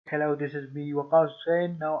Hello, this is me, Waqas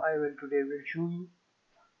Hussain. Now today will show you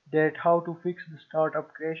that how to fix the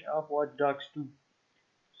startup crash of Watch Dogs 2.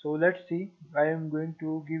 So let's see. I am going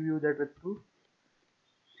to give you that with proof.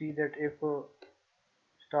 See that if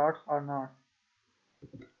starts or not.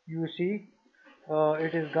 You see,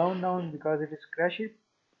 it is gone down because it is crashed.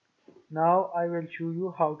 Now I will show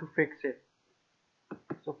you how to fix it.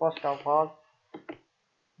 So first of all,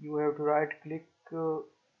 you have to right click the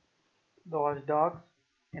Watch Dogs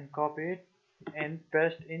and copy it and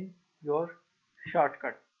paste in your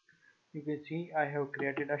shortcut. You can see I have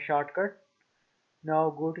created a shortcut. Now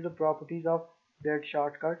go to the properties of that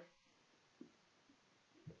shortcut,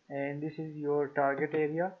 and this is your target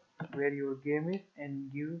area where your game is,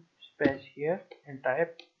 and give space here and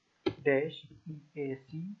type dash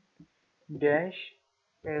EAC dash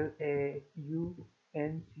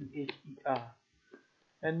LAUNCHER,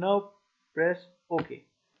 and now press OK.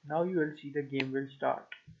 Now you will see the game will start.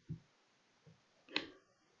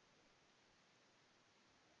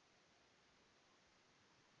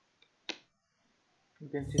 You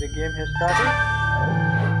can see the game has started.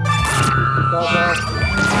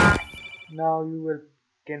 Now you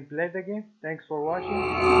can play the game. Thanks for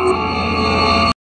watching.